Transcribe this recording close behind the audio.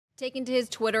Taken to his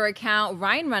Twitter account,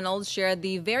 Ryan Reynolds shared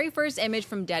the very first image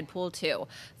from Deadpool 2.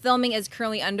 Filming is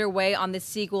currently underway on the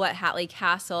sequel at Hatley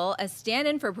Castle, a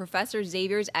stand-in for Professor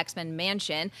Xavier's X-Men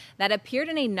mansion that appeared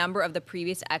in a number of the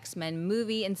previous X-Men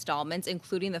movie installments,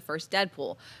 including the first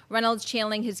Deadpool. Reynolds,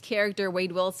 channeling his character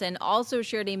Wade Wilson, also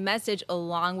shared a message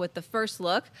along with the first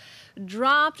look.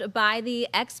 Dropped by the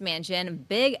X-Mansion,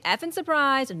 big effing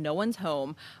surprise, no one's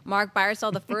home. Mark Beyer saw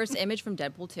the first image from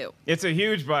Deadpool 2. It's a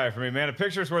huge buy for me, man. A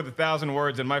picture's worth 1,000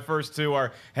 words, and my first two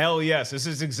are, hell yes. This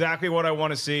is exactly what I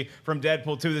want to see from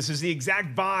Deadpool 2. This is the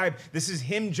exact vibe. This is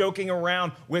him joking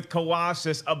around with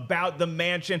Colossus about the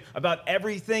mansion, about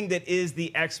everything that is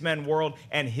the X-Men world,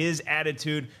 and his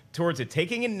attitude towards it.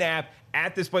 Taking a nap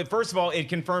at this point. First of all, it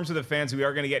confirms to the fans we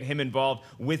are going to get him involved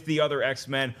with the other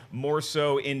X-Men, more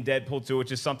so in Deadpool 2,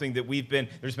 which is something that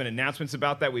there's been announcements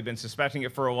about that. We've been suspecting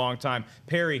it for a long time.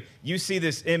 Perry, you see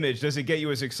this image. Does it get you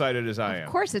as excited as I am? Of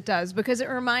course it does, because it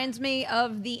reminds me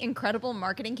of the incredible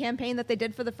marketing campaign that they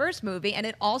did for the first movie, and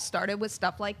it all started with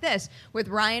stuff like this, with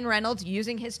Ryan Reynolds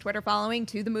using his Twitter following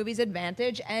to the movie's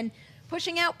advantage and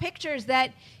pushing out pictures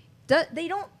that they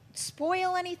don't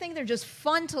spoil anything. They're just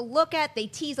fun to look at. They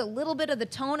tease a little bit of the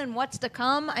tone and what's to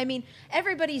come. I mean,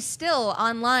 everybody's still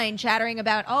online chattering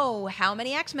about, oh, how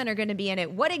many X-Men are going to be in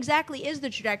it? What exactly is the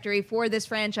trajectory for this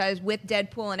franchise with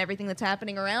Deadpool and everything that's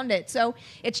happening around it? So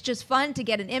it's just fun to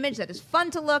get an image that is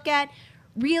fun to look at,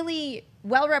 really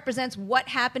well represents what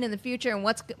happened in the future and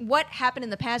what happened in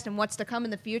the past and what's to come in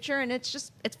the future, and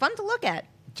it's fun to look at.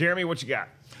 Jeremy, what you got?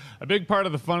 A big part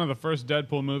of the fun of the first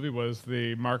Deadpool movie was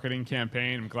the marketing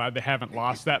campaign. I'm glad they haven't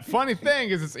lost that. Funny thing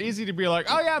is, it's easy to be like,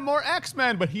 oh yeah, more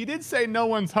X-Men, but he did say no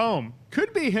one's home.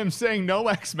 Could be him saying no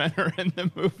X-Men are in the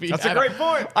movie. That's a great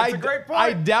point. That's a great point.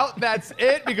 I doubt that's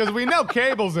it, because we know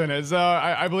Cable's in it, so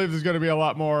I believe there's going to be a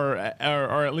lot more,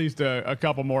 or at least a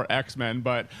couple more X-Men,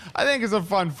 but I think it's a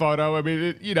fun photo. I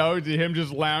mean, him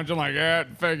just lounging like, yeah,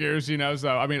 it figures,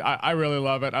 so I mean, I really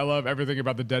love it. I love everything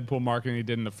about the Deadpool marketing he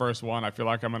did in the first one. I feel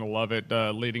like I'm going to love it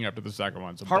leading up to the second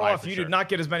one. So Harloff, you did not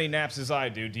get as many naps as I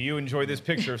do. Do you enjoy this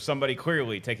picture of somebody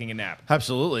clearly taking a nap?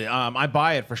 Absolutely. I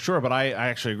buy it for sure, but I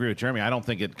actually agree with Jeremy. I don't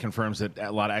think it confirms that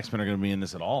a lot of X-Men are going to be in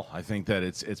this at all. I think that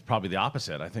it's probably the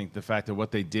opposite. I think the fact that what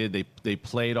they did, they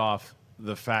played off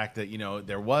the fact that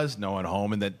there was no one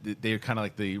home, and that they're kind of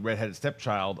like the redheaded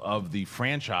stepchild of the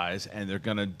franchise, and they're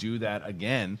going to do that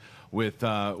again with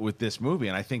this movie.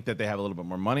 And I think that they have a little bit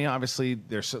more money, obviously.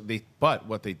 But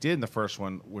what they did in the first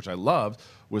one, which I loved,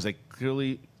 was they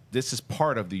clearly, this is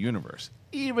part of the universe.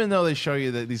 Even though they show you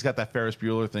that he's got that Ferris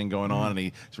Bueller thing going on, and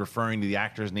he's referring to the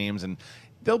actors' names, and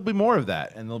there'll be more of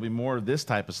that, and there'll be more of this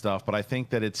type of stuff. But I think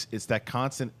that it's that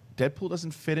constant. Deadpool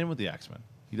doesn't fit in with the X-Men.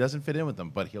 He doesn't fit in with them,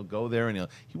 but he'll go there, and I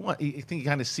think he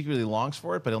kind of secretly longs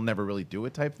for it, but he'll never really do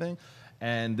it type thing.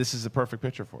 And this is the perfect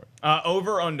picture for it.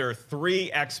 Over under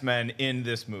 3 X-Men in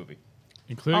this movie,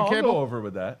 including Cable. I'll go over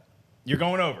with that. You're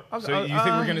going over. So you think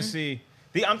we're going to see?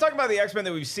 I'm talking about the X-Men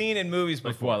that we've seen in movies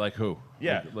before. Like what? Like who?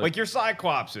 Yeah, like your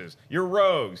Cyclopses, your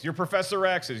Rogues, your Professor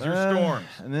X's, your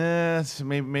Storms.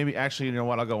 Maybe. Actually, you know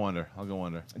what? I'll go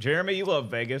under. Jeremy, you love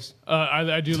Vegas.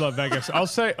 I do love Vegas. I'll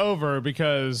say over,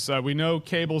 because we know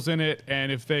Cable's in it,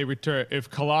 and if they return, if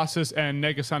Colossus and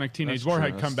Negasonic Teenage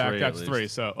Warhead come back, that's 3.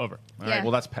 So over. All right.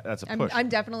 Well, that's a push. I'm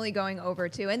definitely going over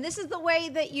too. And this is the way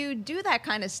that you do that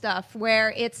kind of stuff,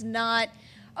 where it's not,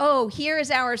 oh, here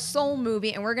is our soul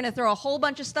movie, and we're going to throw a whole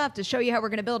bunch of stuff to show you how we're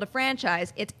going to build a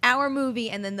franchise. It's our movie,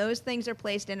 and then those things are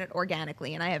placed in it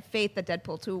organically, and I have faith that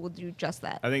Deadpool 2 will do just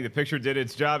that. I think the picture did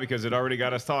its job, because it already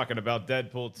got us talking about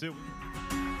Deadpool 2.